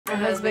My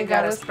husband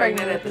got us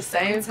pregnant at the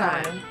same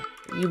time.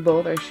 You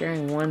both are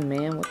sharing one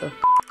man? What the f?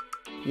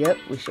 Yep,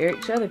 we share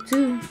each other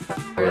too.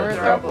 We're a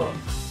throuple.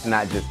 It's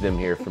not just them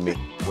here for me.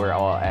 We're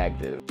all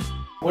active.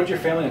 What did your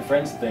family and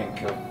friends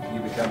think of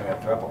you becoming a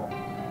throuple?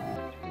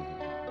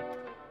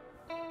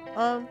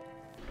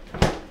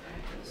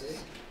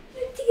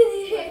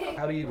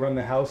 How do you run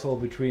the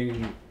household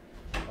between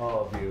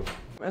all of you?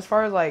 As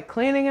far as like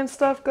cleaning and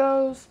stuff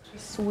goes,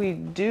 we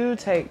do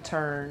take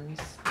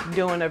turns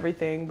doing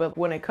everything. But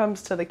when it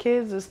comes to the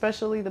kids,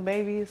 especially the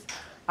babies,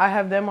 I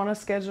have them on a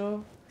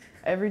schedule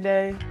every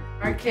day.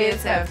 Our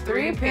kids have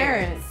 3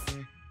 parents.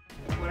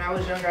 When I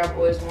was younger, I've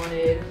always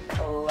wanted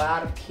a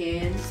lot of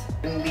kids.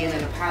 And being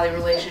in a poly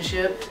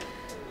relationship,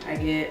 I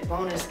get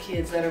bonus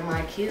kids that are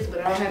my kids,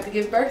 but I don't have to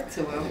give birth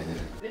to them.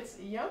 It's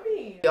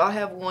yummy. We all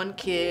have one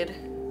kid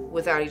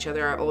without each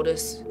other. Our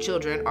oldest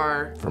children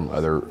are from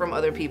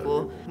other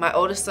people. My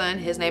oldest son,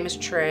 his name is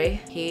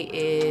Trey. He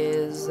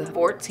is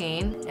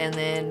 14, and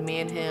then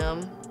me and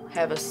him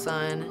have a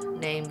son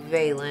named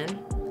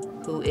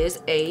Valen, who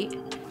is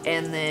 8,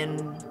 and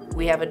then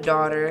we have a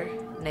daughter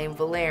named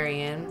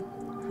Valerian,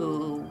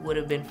 who would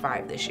have been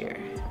 5 this year.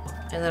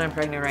 And then I'm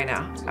pregnant right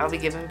now. I'll be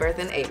giving birth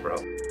in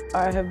April.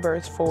 I have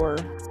birthed 4.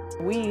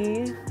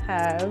 We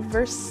have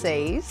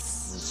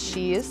Versace,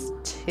 she is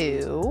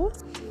 2.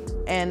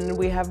 And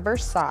we have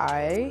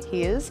Versailles,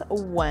 he is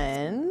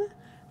 1.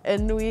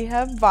 And we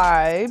have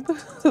Vibe,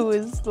 who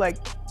is like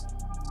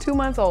 2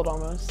 months old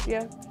almost,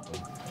 yeah.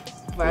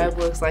 Vibe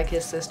looks like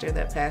his sister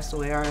that passed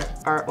away.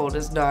 Our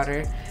oldest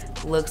daughter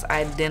looks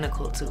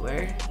identical to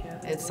her. Yeah,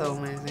 it's so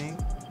amazing.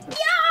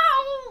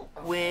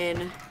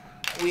 When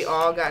we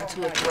all got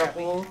to a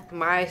throuple,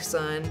 my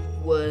son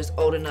was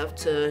old enough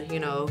to,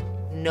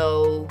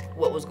 know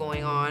what was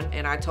going on.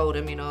 And I told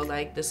him,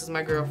 like, this is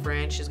my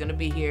girlfriend, she's gonna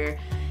be here.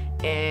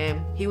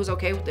 And he was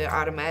okay with it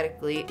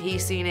automatically.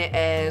 He's seen it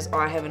as, oh,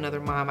 I have another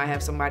mom, I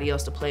have somebody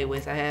else to play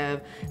with, I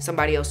have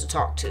somebody else to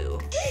talk to.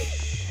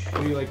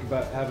 What do you like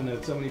about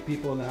having so many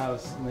people in the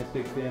house, a nice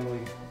big family?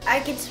 I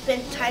can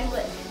spend time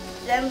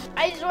with them.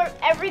 I absorb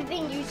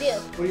everything you do.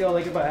 What do y'all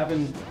like about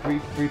having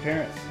three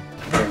parents?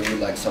 I really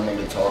like someone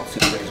to talk to.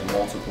 There's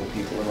multiple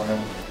people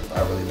around.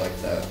 I really like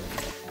that.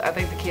 I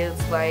think the kids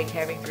like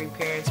having 3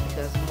 parents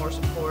because more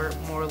support,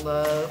 more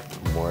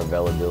love. More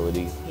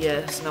availability.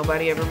 Yes,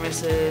 nobody ever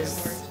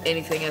misses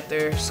anything at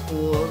their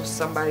school.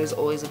 Somebody's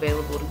always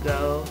available to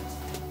go.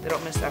 They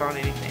don't miss out on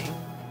anything.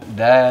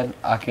 Dad,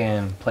 I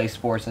can play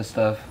sports and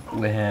stuff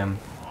with him.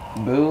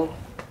 Boo,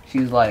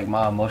 she's like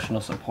my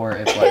emotional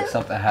support. If like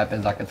something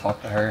happens, I can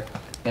talk to her.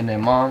 And then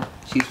Mom,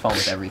 she's fun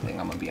with everything,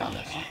 I'm gonna be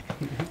honest.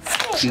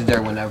 She's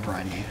there whenever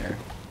I need her.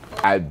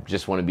 I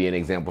just want to be an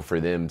example for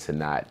them to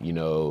not,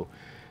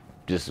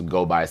 just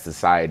go by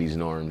society's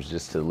norms,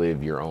 just to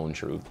live your own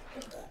truth.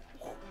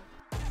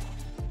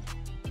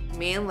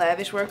 Me and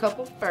Lavish were a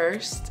couple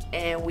first,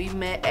 and we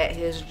met at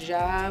his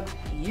job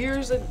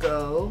years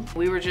ago.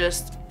 We were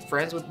just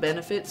friends with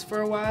benefits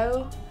for a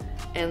while,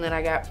 and then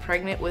I got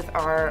pregnant with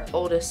our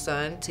oldest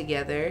son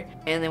together,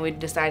 and then we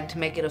decided to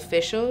make it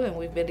official, and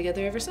we've been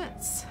together ever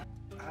since.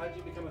 How did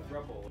you become a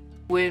throuple?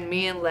 When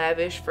me and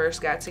Lavish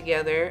first got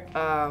together,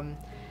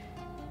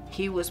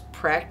 he was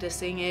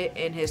practicing it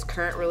in his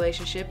current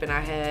relationship, and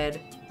I had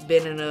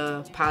been in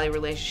a poly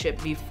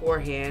relationship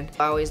beforehand.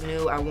 I always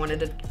knew I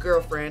wanted a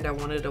girlfriend, I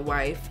wanted a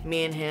wife.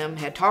 Me and him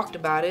had talked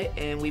about it,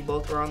 and we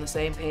both were on the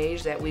same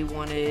page that we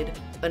wanted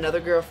another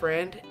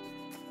girlfriend.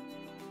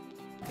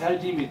 How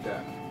did you meet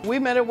them? We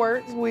met at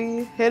work,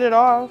 we hit it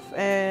off,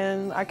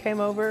 and I came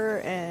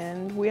over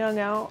and we hung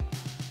out.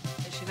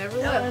 And she never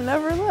left. And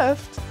never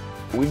left.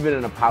 We've been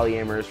in a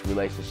polyamorous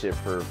relationship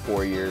for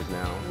 4 years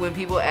now. When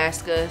people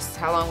ask us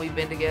how long we've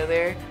been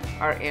together,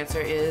 our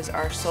answer is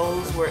our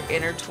souls were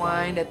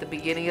intertwined at the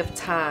beginning of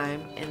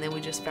time, and then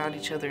we just found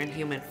each other in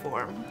human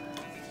form.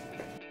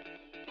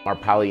 Our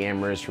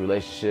polyamorous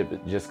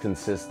relationship just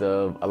consists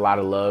of a lot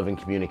of love and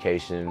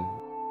communication.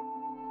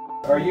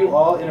 Are you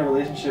all in a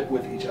relationship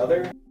with each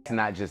other? It's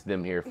not just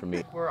them here for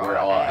me. We're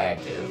all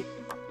active.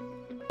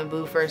 When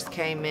Boo first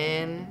came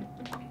in,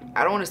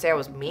 I don't want to say I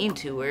was mean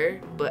to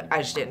her, but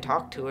I just didn't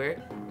talk to her.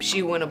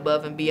 She went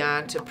above and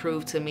beyond to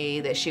prove to me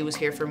that she was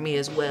here for me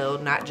as well,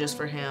 not just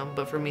for him,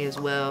 but for me as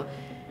well.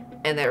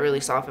 And that really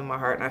softened my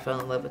heart, and I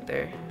fell in love with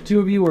her. 2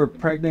 of you were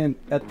pregnant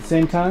at the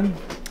same time?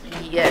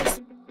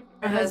 Yes.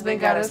 My husband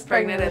got us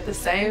pregnant at the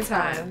same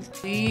time.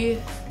 We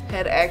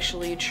had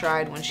actually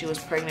tried when she was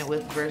pregnant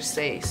with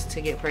Versace to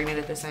get pregnant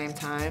at the same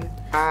time.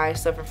 I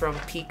suffer from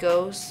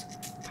PCOS,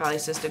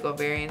 polycystic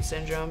ovarian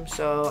syndrome,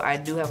 so I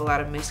do have a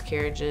lot of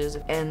miscarriages.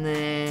 And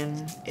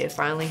then it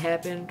finally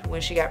happened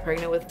when she got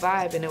pregnant with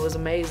Vibe, and it was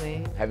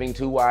amazing. Having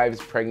 2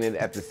 wives pregnant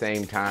at the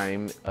same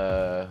time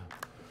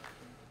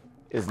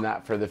is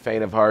not for the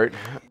faint of heart.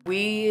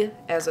 We,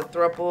 as a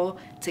throuple,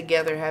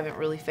 together haven't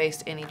really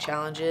faced any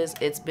challenges.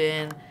 It's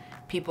been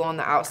people on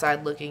the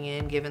outside looking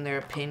in, giving their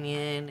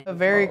opinion. A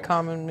very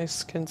common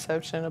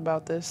misconception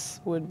about this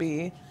would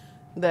be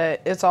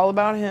that it's all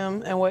about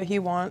him and what he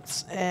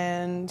wants,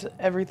 and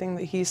everything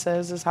that he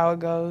says is how it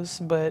goes,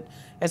 but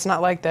it's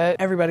not like that.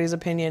 Everybody's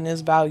opinion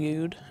is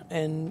valued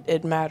and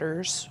it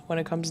matters when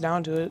it comes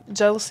down to it.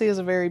 Jealousy is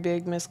a very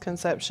big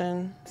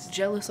misconception. It's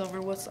jealous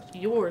over what's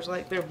yours.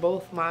 Like, they're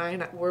both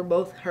mine, we're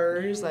both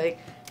hers, like,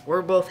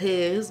 we're both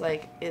his.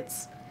 Like,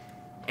 it's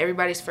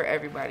everybody's for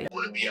everybody.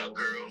 Wanna be your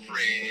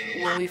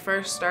girlfriend. When we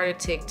first started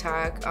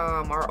TikTok,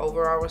 our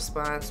overall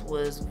response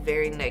was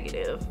very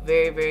negative,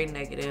 very, very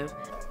negative.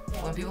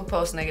 When people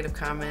post negative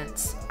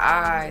comments,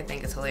 I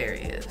think it's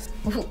hilarious.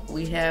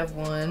 We have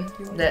one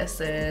that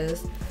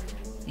says,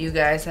 "You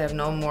guys have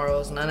no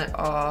morals, none at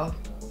all.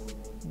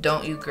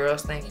 Don't you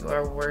girls think you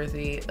are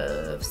worthy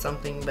of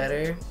something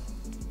better?"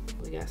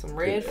 We got some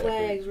red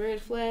flags,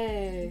 red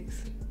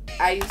flags.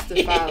 "I used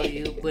to follow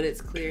you, but it's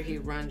clear he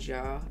runs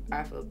y'all.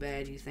 I feel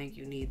bad you think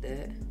you need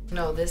that."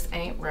 "No, this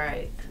ain't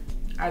right.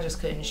 I just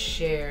couldn't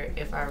share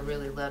if I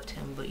really loved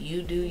him, but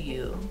you do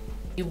you.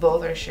 You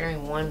both are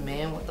sharing one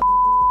man, what the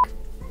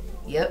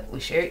Yep, we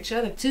share each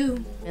other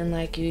too. And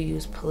like, you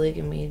use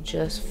polygamy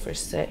just for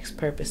sex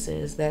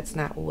purposes. That's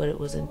not what it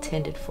was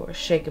intended for."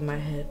 Shaking my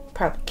head.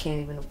 Probably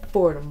can't even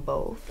afford them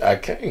both. I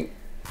can't.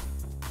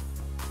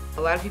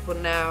 A lot of people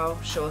now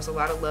show us a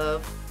lot of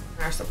love.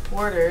 Our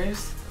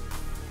supporters,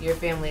 your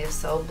family is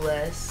so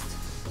blessed.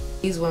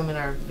 These women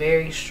are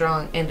very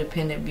strong,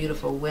 independent,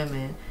 beautiful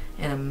women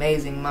and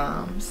amazing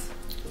moms.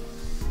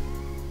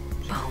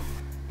 Boom.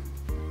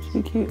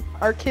 Cute.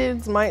 Our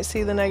kids might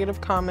see the negative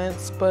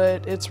comments,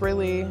 but it's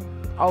really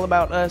all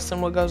about us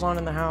and what goes on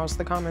in the house.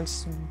 The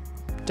comments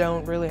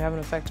don't really have an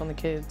effect on the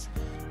kids.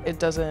 It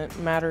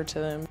doesn't matter to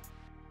them. What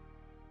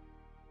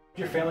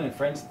do your family and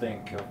friends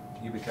think of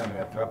you becoming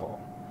a throuple?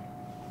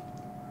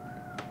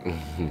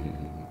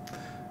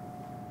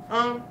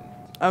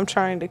 I'm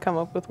trying to come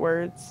up with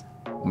words.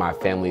 My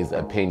family's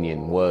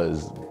opinion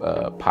was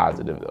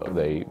positive, though.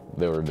 They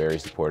were very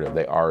supportive.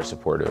 They are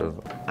supportive.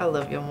 I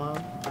love your mom.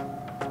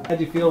 How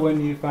did you feel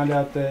when you found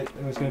out that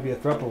there was going to be a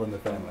throuple in the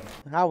family?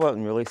 I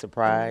wasn't really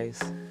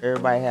surprised.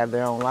 Everybody have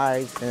their own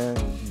lives and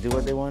do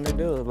what they want to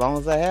do, as long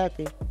as they're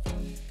happy.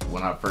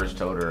 When I first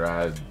told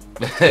her,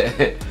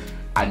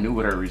 I knew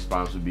what her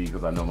response would be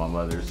because I know my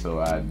mother, so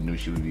I knew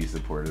she would be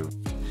supportive.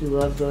 She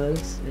loves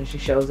us, and she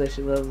shows that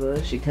she loves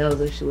us. She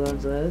tells us she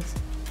loves us.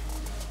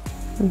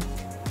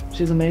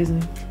 She's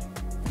amazing.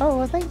 Oh,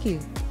 well, thank you.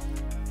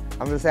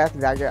 I'm just happy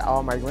that I get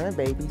all my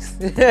grandbabies.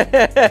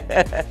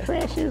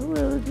 Precious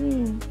little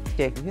dream.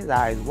 Checking his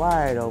eyes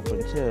wide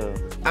open, too.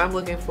 I'm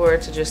looking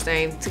forward to just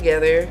staying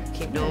together,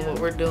 keep doing what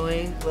we're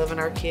doing, loving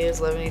our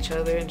kids, loving each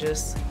other, and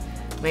just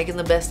making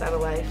the best out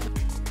of life.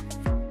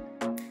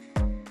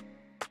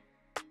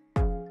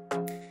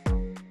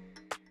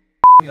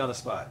 On the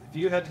spot, if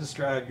you had to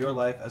describe your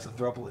life as a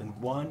throuple in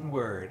one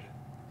word,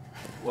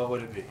 what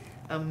would it be?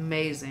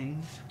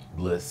 Amazing.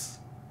 Bliss.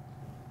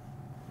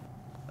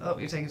 Oh,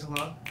 you're taking too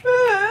long.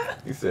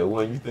 You said,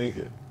 what are you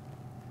thinking?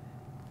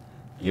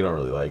 You don't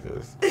really like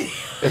us. It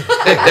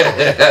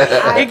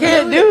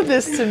can't do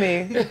this to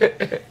me.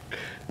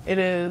 It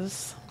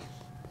is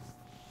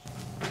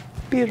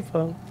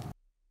beautiful.